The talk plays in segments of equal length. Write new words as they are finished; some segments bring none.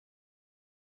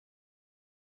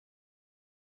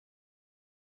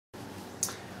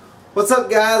What's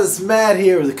up, guys? It's Matt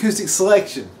here with Acoustic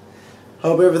Selection.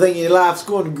 Hope everything in your life's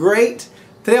going great.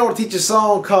 Today I want to teach a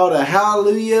song called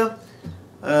Hallelujah.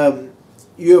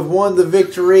 You have won the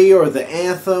victory, or the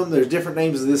anthem. There's different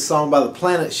names of this song by the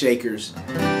Planetshakers.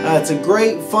 It's a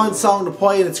great, fun song to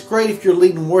play, and it's great if you're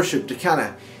leading worship to kind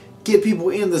of get people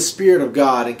in the Spirit of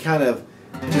God and kind of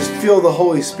just feel the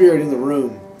Holy Spirit in the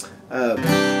room.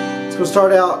 It's going to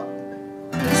start out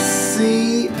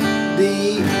C,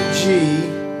 D, G,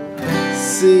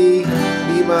 C, D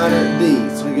minor, D.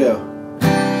 So we go.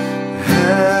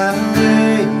 Hallelujah,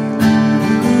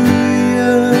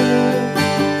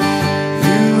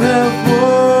 you have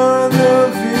won the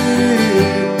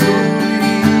victory.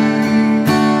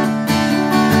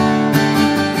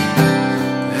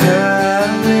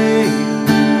 Hallelujah,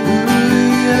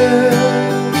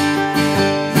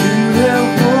 you have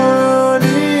won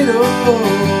it all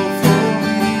for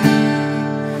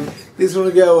me. This one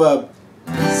will go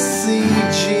C,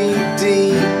 G, D,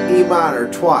 E minor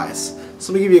twice.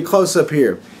 So let me give you a close-up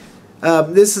here.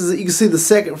 This is, you can see the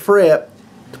second fret.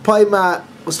 To play we'll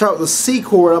start with the C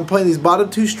chord. I'm playing these bottom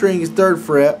two strings, third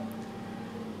fret.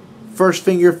 First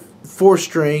finger, fourth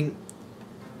string,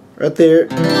 right there.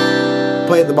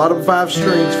 Playing the bottom five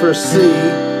strings for a C.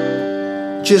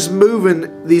 Just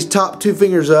moving these top two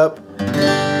fingers up,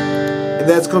 and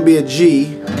that's going to be a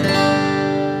G.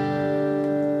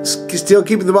 Still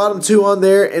keeping the bottom two on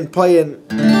there and playing.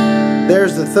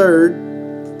 There's the third.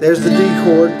 There's the D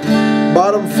chord.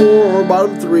 Bottom four or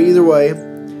bottom three, either way.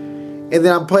 And then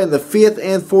I'm playing the fifth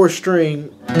and fourth string.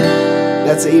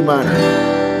 That's E minor.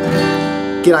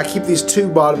 Again, I keep these two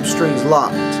bottom strings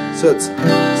locked. So it's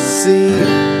C,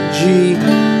 G,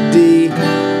 D,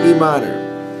 E minor.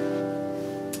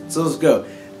 So let's go.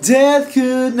 Death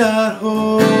could not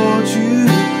hold you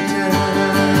down.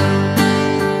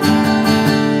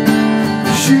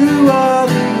 You are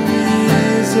the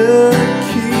risen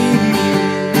King,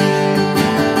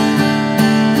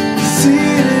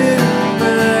 seated in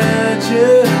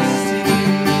majesty.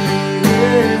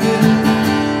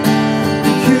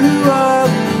 You are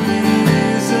the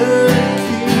risen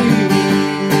King.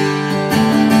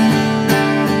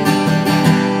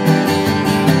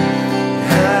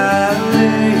 Hallelujah,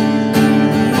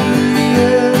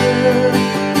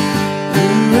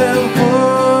 you have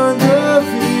won the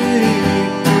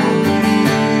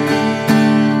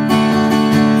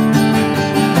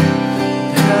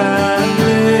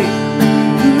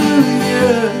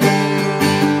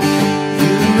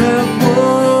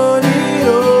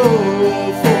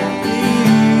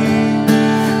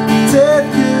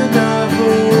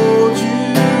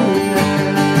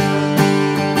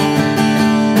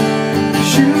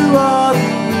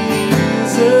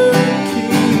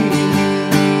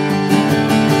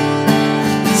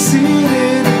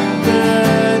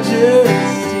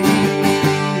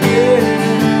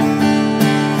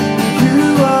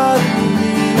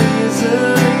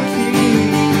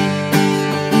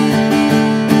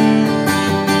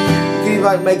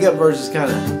like makeup verses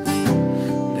kind of.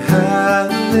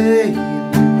 Hallelujah,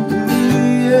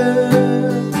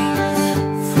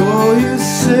 for you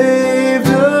saved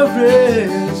a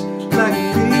wretch like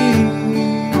me.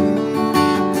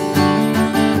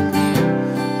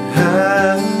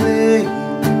 Hallelujah,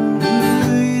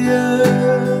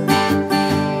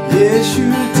 yes,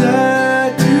 you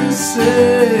died to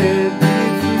set me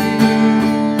free.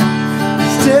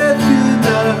 Death could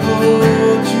not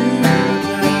hold you.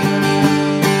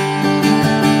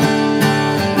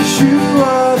 You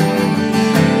are the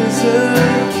risen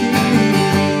King,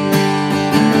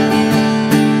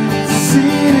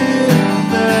 seated in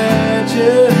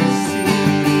majesty.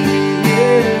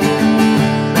 Yeah.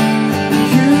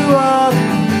 You are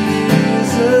the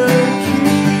risen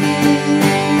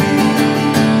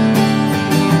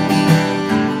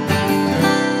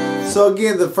King. So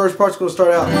again, the first part's going to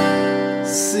start out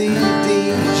C, D,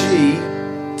 G.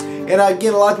 And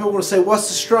again, a lot of people are going to say, what's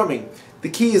the strumming? The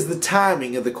key is the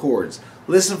timing of the chords.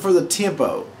 Listen for the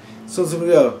tempo. So let's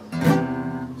go.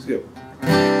 Let's go.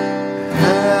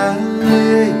 Hallelujah.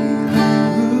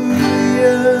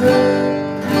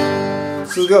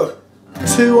 So let's go.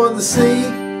 2 on the C,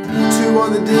 2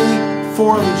 on the D,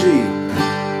 4 on the G.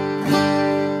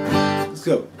 Let's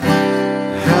go.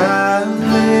 Hallelujah.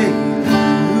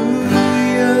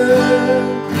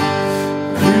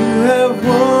 You have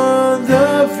won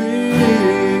the victory.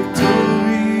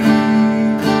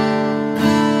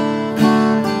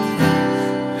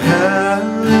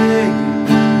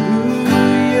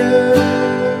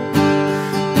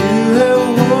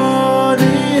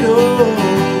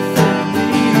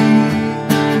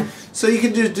 So you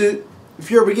can just if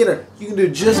you're a beginner, you can do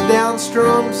just down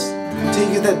strums until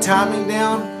you get that timing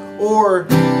down, or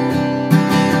down,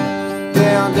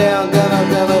 down, down, up,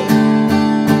 down, up.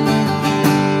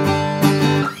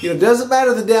 You know, it doesn't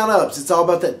matter the down ups. It's all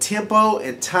about that tempo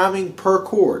and timing per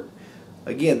chord.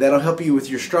 Again, that'll help you with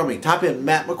your strumming. Type in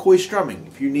Matt McCoy strumming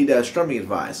if you need strumming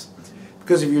advice.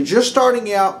 Because if you're just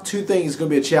starting out, two things is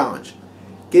going to be a challenge.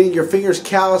 Getting your fingers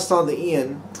calloused on the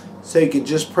end so you can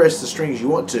just press the strings you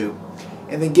want to,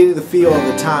 and then getting the feel of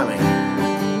the timing.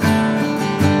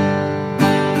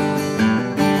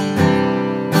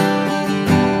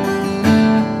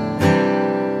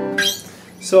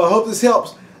 So I hope this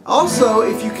helps. Also,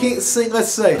 if you can't sing,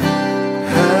 let's say,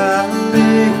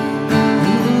 hallelujah.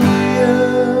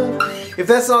 If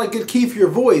that's not a good key for your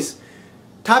voice,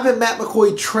 type in Matt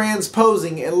McCoy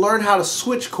transposing and learn how to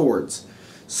switch chords.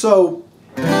 So,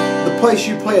 the place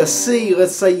you play a C,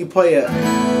 let's say you play a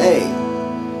A.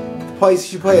 The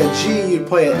place you play a G, you'd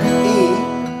play an E.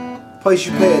 The place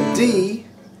you play a D,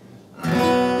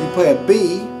 you play a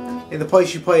B. And the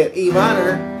place you play an E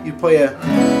minor, you play a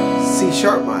C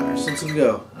sharp minor. So let's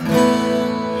go.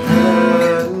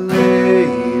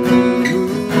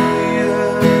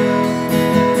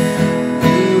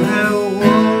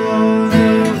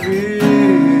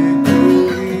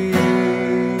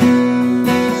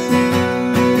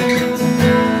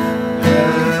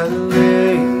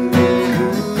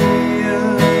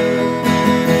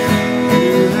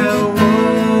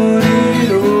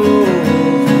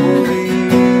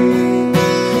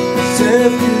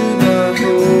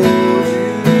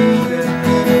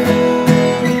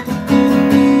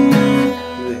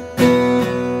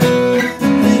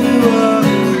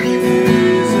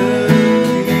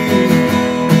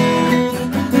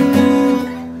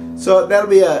 So that'll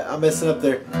be I'm messing up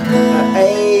there.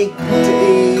 A to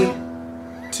E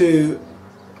to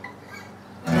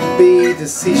B to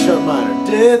C sharp minor.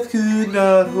 Death could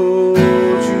not hold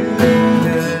you down.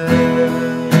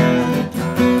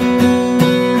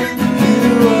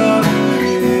 You are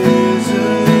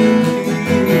risen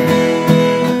King,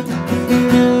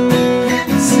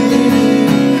 seated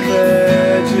in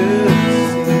majesty.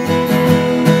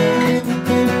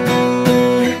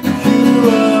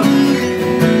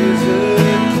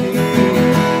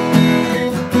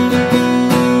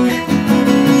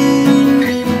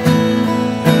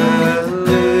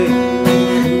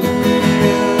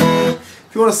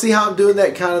 You are to see how I'm doing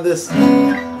that kind of this.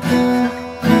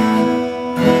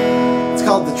 It's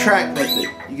called the track method. You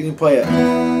can even play it.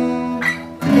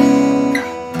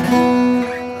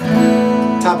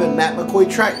 Type in Matt McCoy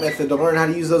track method to learn how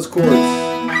to use those chords.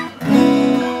 And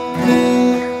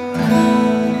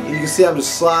you can see I'm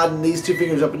just sliding these two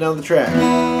fingers up and down the track.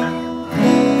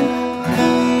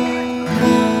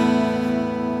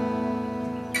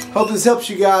 Hope this helps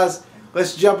you guys.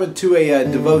 Let's jump into a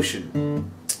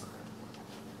devotion.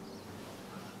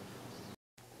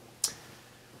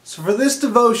 So for this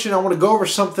devotion, I want to go over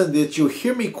something that you'll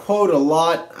hear me quote a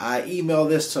lot. I email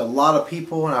this to a lot of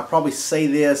people, and I probably say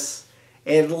this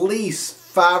at least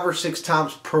 5 or 6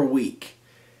 times per week.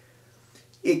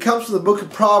 It comes from the book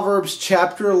of Proverbs,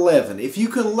 chapter 11. If you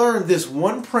can learn this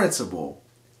one principle,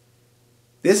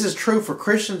 this is true for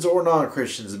Christians or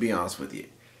non-Christians, to be honest with you.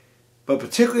 But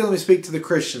particularly, let me speak to the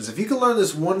Christians. If you can learn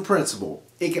this one principle,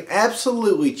 it can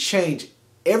absolutely change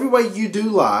every way you do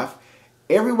life,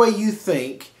 every way you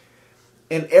think,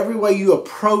 and every way you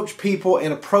approach people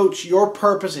and approach your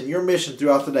purpose and your mission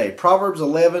throughout the day. Proverbs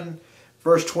 11,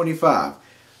 verse 25. It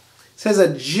says,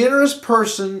 a generous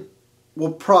person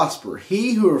will prosper.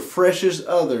 He who refreshes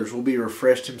others will be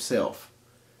refreshed himself.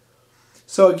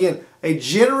 So again, a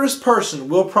generous person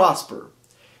will prosper.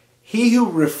 He who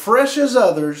refreshes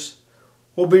others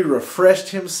will be refreshed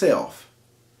himself.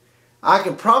 I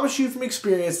can promise you from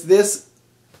experience this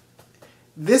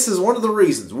is one of the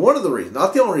reasons,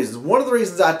 not the only reasons, one of the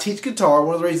reasons I teach guitar,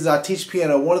 one of the reasons I teach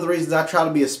piano, one of the reasons I try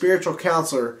to be a spiritual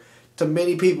counselor to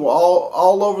many people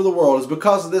all over the world is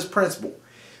because of this principle.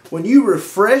 When you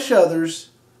refresh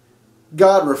others,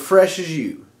 God refreshes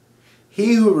you.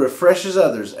 He who refreshes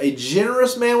others, a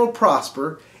generous man will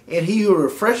prosper, and he who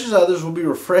refreshes others will be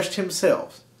refreshed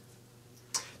himself.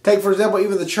 Take, for example,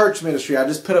 even the church ministry. I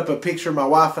just put up a picture of my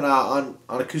wife and I on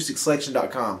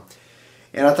acousticselection.com.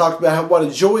 And I talked about what a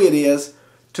joy it is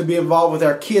to be involved with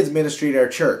our kids' ministry at our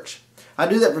church. I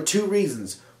do that for 2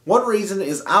 reasons. One reason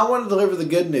is I want to deliver the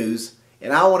good news,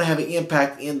 and I want to have an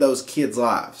impact in those kids'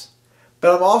 lives.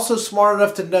 But I'm also smart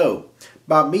enough to know,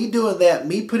 by me doing that,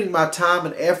 me putting my time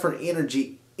and effort and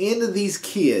energy into these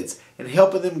kids and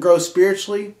helping them grow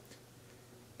spiritually,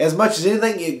 as much as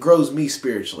anything, it grows me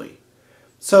spiritually.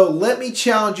 So let me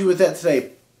challenge you with that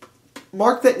today.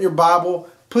 mark that in your Bible.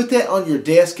 Put that on your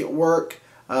desk at work.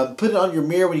 Put it on your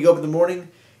mirror when you go up in the morning.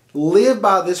 Live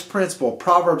by this principle.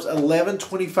 Proverbs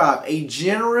 11:25. A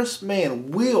generous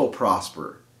man will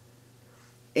prosper,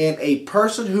 and a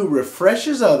person who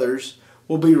refreshes others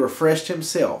will be refreshed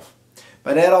himself.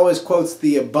 My dad always quotes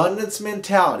the abundance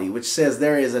mentality, which says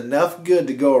there is enough good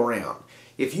to go around.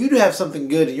 If you do have something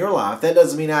good in your life, that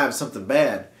doesn't mean I have something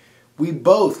bad. We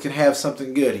both can have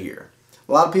something good here.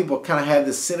 A lot of people kind of have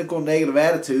this cynical, negative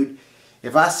attitude.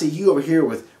 If I see you over here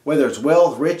with, whether it's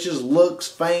wealth, riches, looks,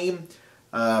 fame,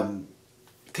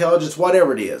 intelligence,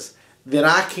 whatever it is, then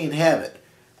I can't have it.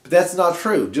 But that's not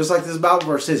true. Just like this Bible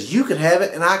verse says, you can have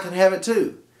it and I can have it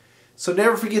too. So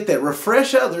never forget that.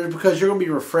 Refresh others because you're going to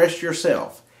be refreshed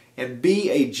yourself. And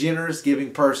be a generous,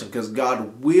 giving person because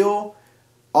God will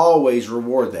always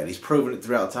reward that. He's proven it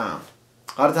throughout time.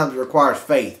 A lot of times it requires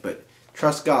faith, but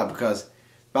trust God because the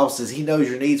Bible says He knows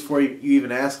your needs before you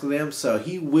even ask them, so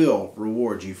He will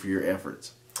reward you for your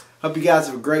efforts. Hope you guys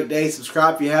have a great day.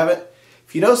 Subscribe if you haven't.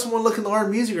 If you know someone looking to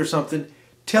learn music or something,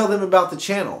 tell them about the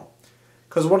channel.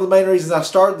 Because one of the main reasons I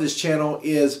started this channel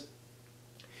is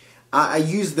I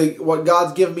use what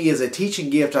God's given me as a teaching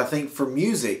gift, I think, for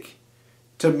music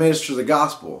to minister the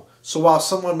gospel. So while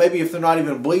someone, maybe if they're not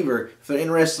even a believer, if they're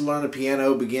interested in learning a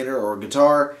piano, beginner, or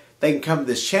guitar, they can come to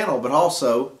this channel, but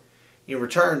also, in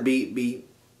return, we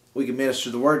can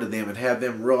minister the word to them and have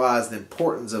them realize the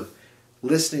importance of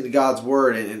listening to God's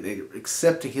word and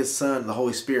accepting His Son, the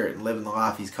Holy Spirit, and living the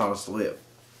life He's called us to live.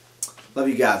 Love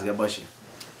you guys. God bless you.